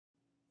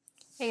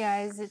Hey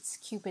guys, it's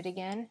Cupid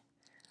again.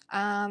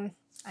 I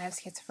have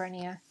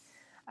schizophrenia.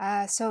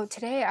 So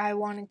today I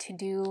wanted to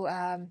do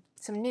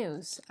some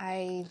news.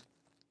 I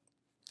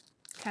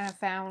kind of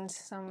found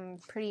some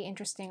pretty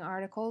interesting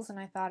articles and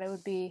I thought it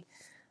would be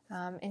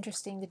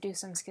interesting to do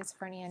some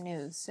schizophrenia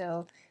news.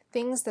 So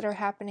things that are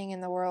happening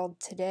in the world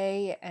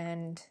today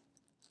and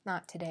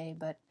not today,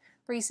 but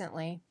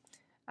recently,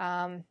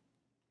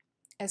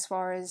 as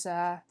far as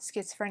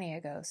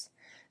schizophrenia goes.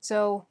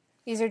 So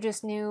these are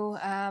just new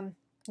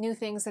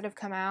things that have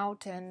come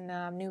out and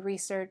new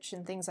research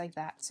and things like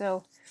that.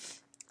 So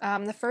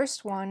the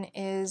first one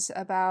is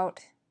about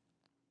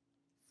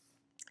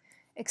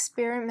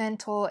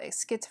experimental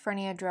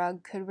schizophrenia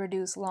drug could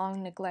reduce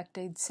long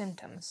neglected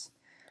symptoms.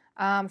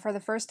 For the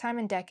first time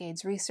in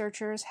decades,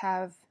 researchers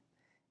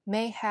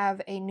may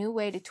have a new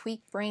way to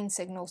tweak brain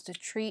signals to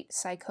treat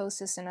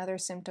psychosis and other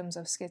symptoms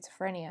of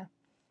schizophrenia.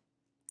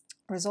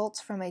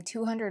 Results from a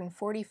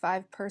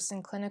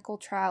 245-person clinical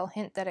trial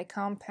hint that a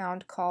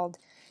compound called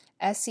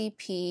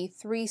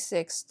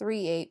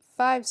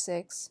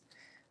SEP363856,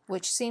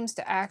 which seems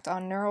to act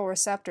on neural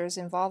receptors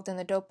involved in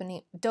the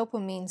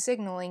dopamine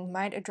signaling,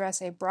 might address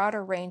a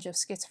broader range of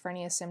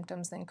schizophrenia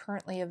symptoms than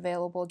currently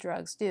available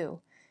drugs do,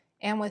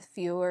 and with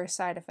fewer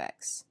side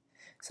effects.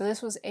 So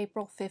this was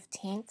April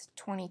 15th,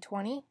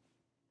 2020.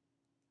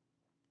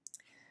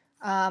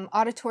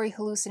 Auditory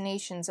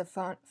hallucinations, a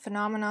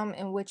phenomenon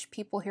in which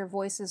people hear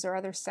voices or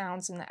other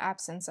sounds in the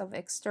absence of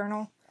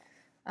external.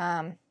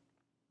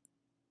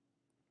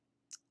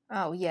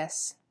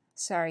 This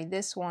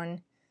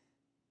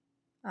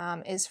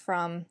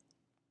one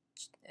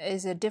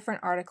is a different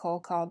article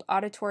called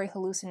Auditory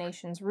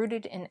Hallucinations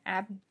Rooted in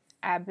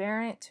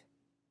Aberrant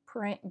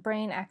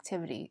Brain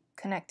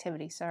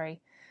Connectivity.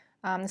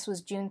 This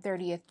was June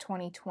 30th,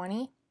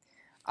 2020.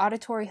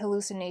 Auditory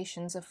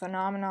hallucinations, a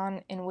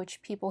phenomenon in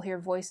which people hear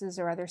voices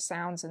or other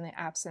sounds in the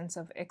absence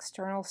of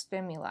external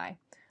stimuli,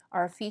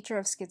 are a feature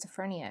of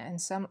schizophrenia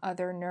and some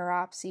other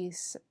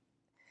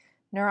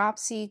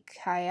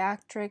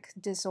neuropsychiatric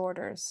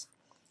disorders.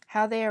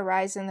 How they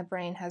arise in the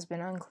brain has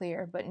been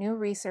unclear, but new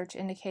research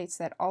indicates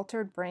that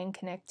altered brain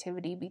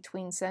connectivity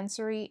between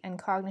sensory and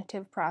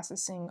cognitive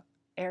processing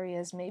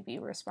areas may be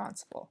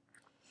responsible.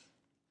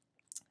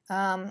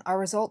 Our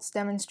results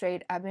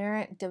demonstrate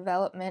aberrant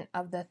development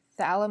of the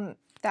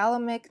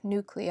thalamic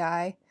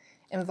nuclei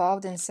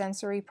involved in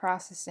sensory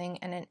processing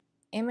and an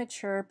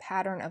immature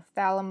pattern of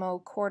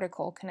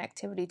thalamocortical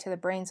connectivity to the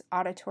brain's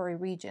auditory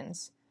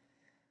regions.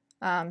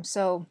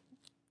 So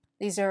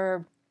these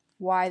are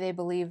why they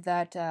believe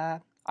that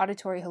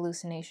auditory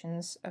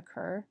hallucinations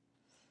occur.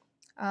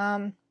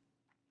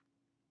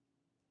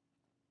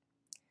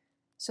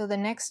 So the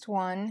next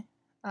one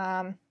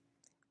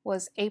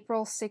was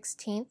April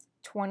 16th,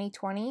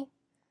 2020.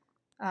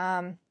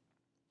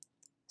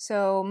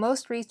 So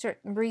most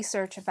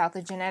research about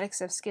the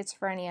genetics of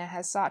schizophrenia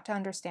has sought to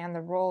understand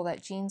the role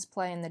that genes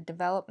play in the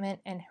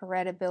development and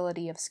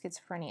heritability of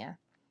schizophrenia.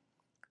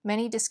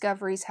 Many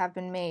discoveries have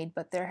been made,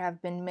 but there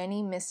have been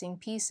many missing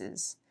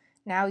pieces.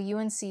 Now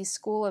UNC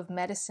School of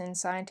Medicine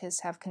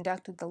scientists have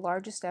conducted the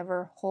largest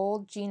ever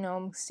whole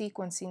genome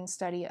sequencing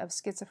study of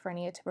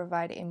schizophrenia to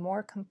provide a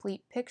more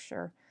complete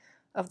picture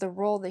of the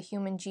role the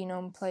human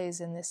genome plays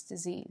in this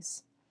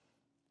disease.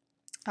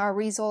 Our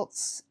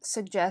results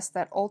suggest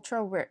that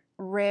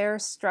ultra-rare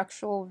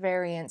structural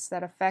variants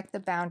that affect the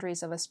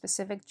boundaries of a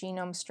specific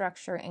genome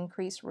structure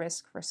increase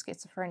risk for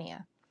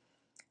schizophrenia.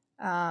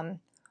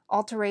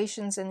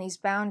 Alterations in these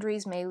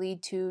boundaries may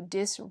lead to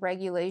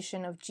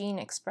dysregulation of gene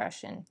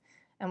expression,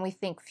 and we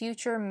think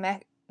future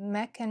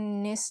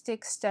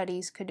mechanistic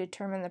studies could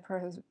determine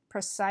the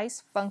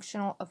precise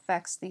functional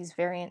effects these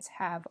variants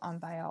have on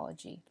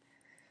biology.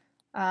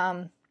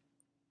 All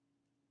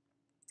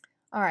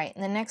right,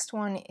 and the next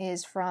one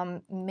is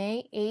from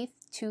May 8th,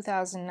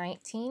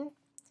 2019.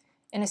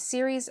 In a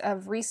series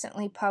of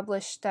recently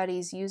published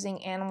studies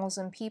using animals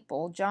and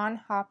people,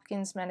 Johns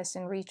Hopkins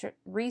Medicine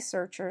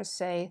researchers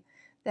say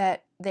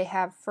that they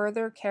have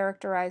further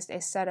characterized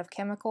a set of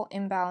chemical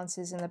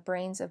imbalances in the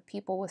brains of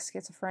people with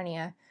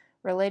schizophrenia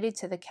related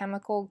to the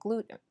chemical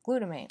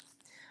glutamate.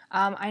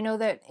 I know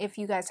that if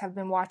you guys have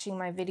been watching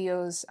my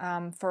videos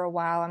for a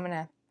while, I'm going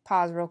to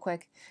pause real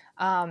quick,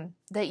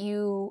 that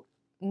you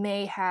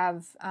may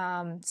have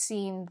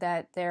seen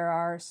that there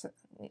are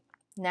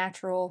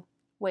natural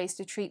ways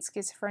to treat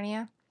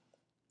schizophrenia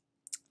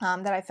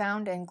that I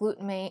found, and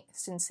glutamate,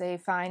 since they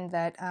find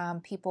that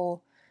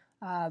people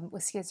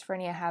with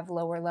schizophrenia have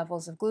lower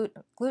levels of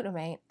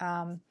glutamate,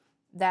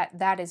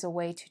 that is a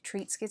way to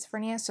treat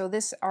schizophrenia. So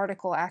this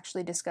article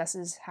actually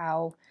discusses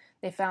how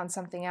they found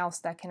something else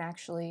that can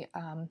actually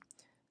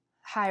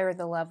higher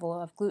the level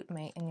of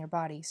glutamate in your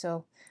body.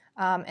 So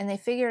and they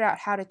figured out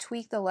how to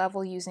tweak the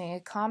level using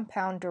a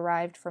compound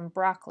derived from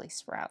broccoli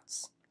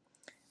sprouts.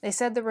 They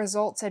said the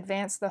results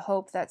advanced the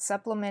hope that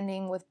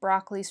supplementing with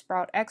broccoli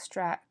sprout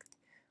extract,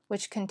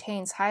 which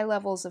contains high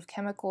levels of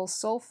chemical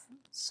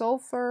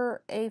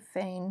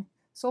sulforaphane,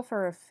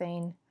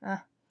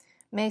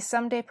 may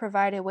someday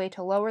provide a way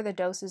to lower the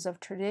doses of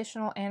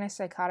traditional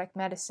antipsychotic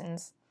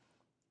medicines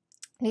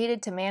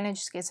needed to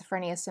manage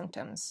schizophrenia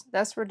symptoms,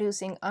 thus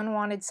reducing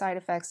unwanted side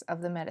effects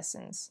of the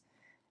medicines.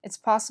 It's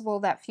possible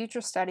that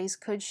future studies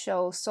could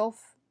show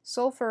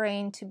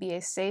sulforaphane to be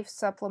a safe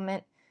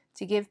supplement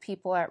to give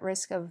people at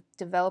risk of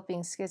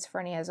developing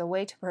schizophrenia as a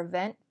way to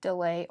prevent,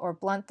 delay, or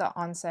blunt the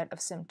onset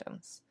of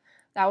symptoms.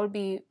 That would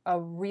be a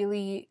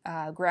really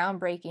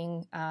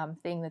groundbreaking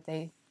thing that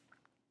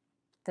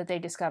they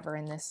discover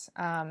in this.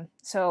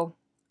 So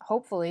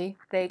hopefully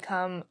they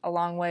come a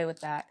long way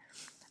with that.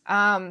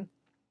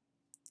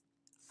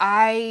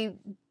 I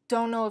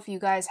don't know if you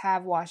guys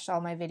have watched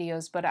all my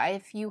videos, but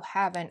if you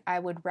haven't, I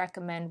would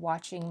recommend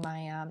watching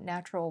my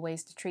natural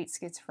ways to treat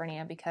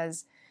schizophrenia,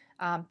 because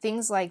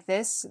things like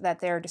this that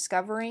they're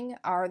discovering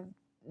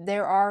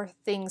there are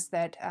things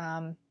that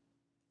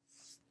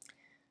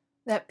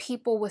that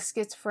people with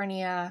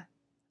schizophrenia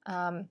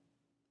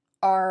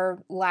are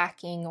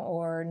lacking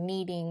or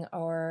needing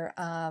or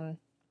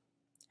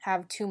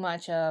have too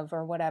much of,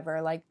 or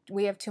whatever. Like,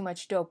 we have too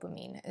much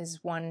dopamine is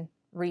one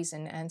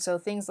reason, and so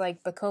things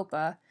like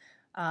Bacopa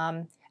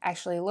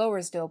actually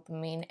lowers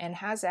dopamine and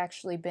has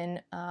actually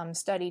been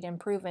studied and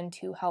proven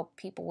to help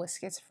people with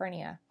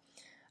schizophrenia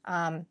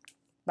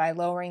by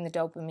lowering the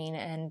dopamine,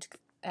 and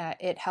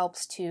it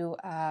helps to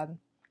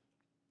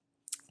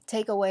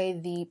take away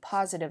the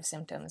positive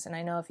symptoms. And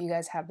I know if you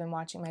guys have been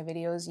watching my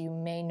videos, you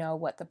may know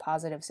what the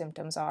positive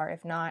symptoms are.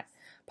 If not,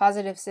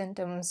 positive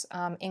symptoms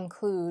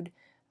include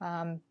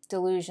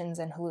delusions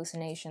and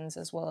hallucinations,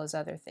 as well as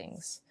other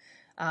things.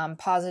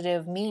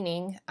 Positive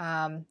meaning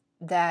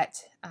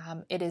that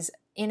it is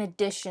in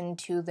addition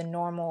to the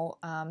normal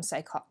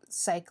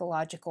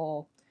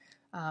psychological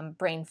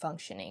brain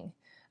functioning.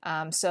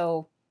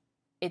 So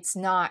it's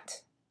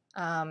not,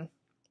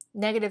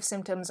 negative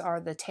symptoms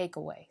are the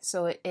takeaway.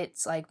 So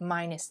it's like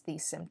minus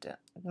these symptoms,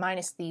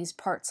 minus these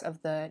parts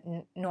of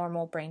the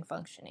normal brain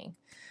functioning.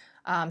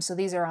 So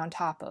these are on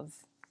top of,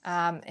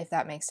 if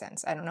that makes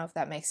sense. I don't know if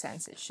that makes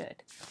sense. It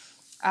should.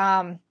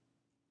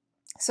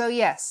 So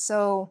yes,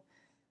 so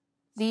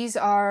these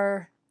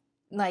are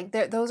like,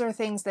 those are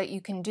things that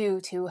you can do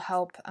to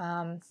help,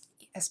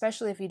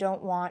 especially if you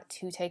don't want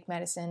to take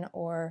medicine,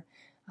 or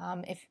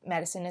if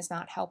medicine is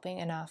not helping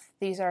enough.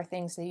 These are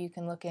things that you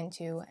can look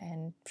into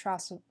and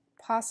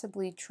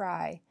possibly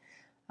try.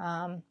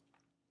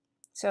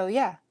 So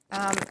yeah,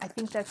 I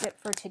think that's it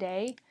for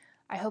today.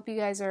 I hope you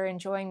guys are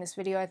enjoying this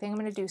video. I think I'm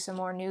going to do some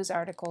more news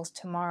articles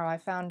tomorrow. I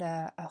found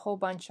a whole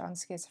bunch on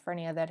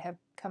schizophrenia that have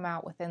come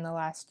out within the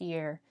last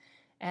year,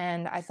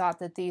 and I thought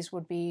that these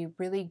would be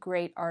really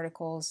great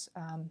articles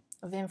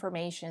of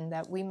information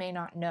that we may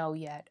not know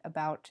yet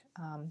about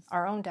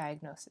our own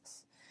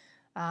diagnosis,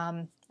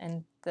 and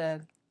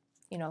the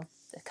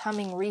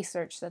coming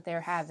research that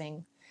they're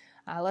having.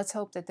 Let's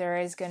hope that there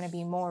is going to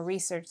be more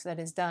research that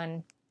is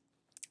done,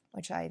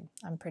 which I'm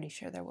pretty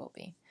sure there will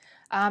be.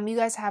 You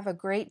guys have a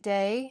great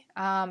day.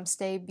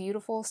 Stay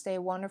beautiful, stay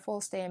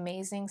wonderful, stay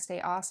amazing,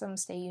 stay awesome,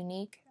 stay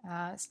unique,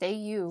 stay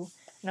you,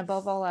 and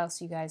above all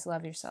else, you guys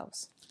love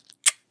yourselves.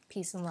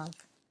 Peace and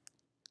love.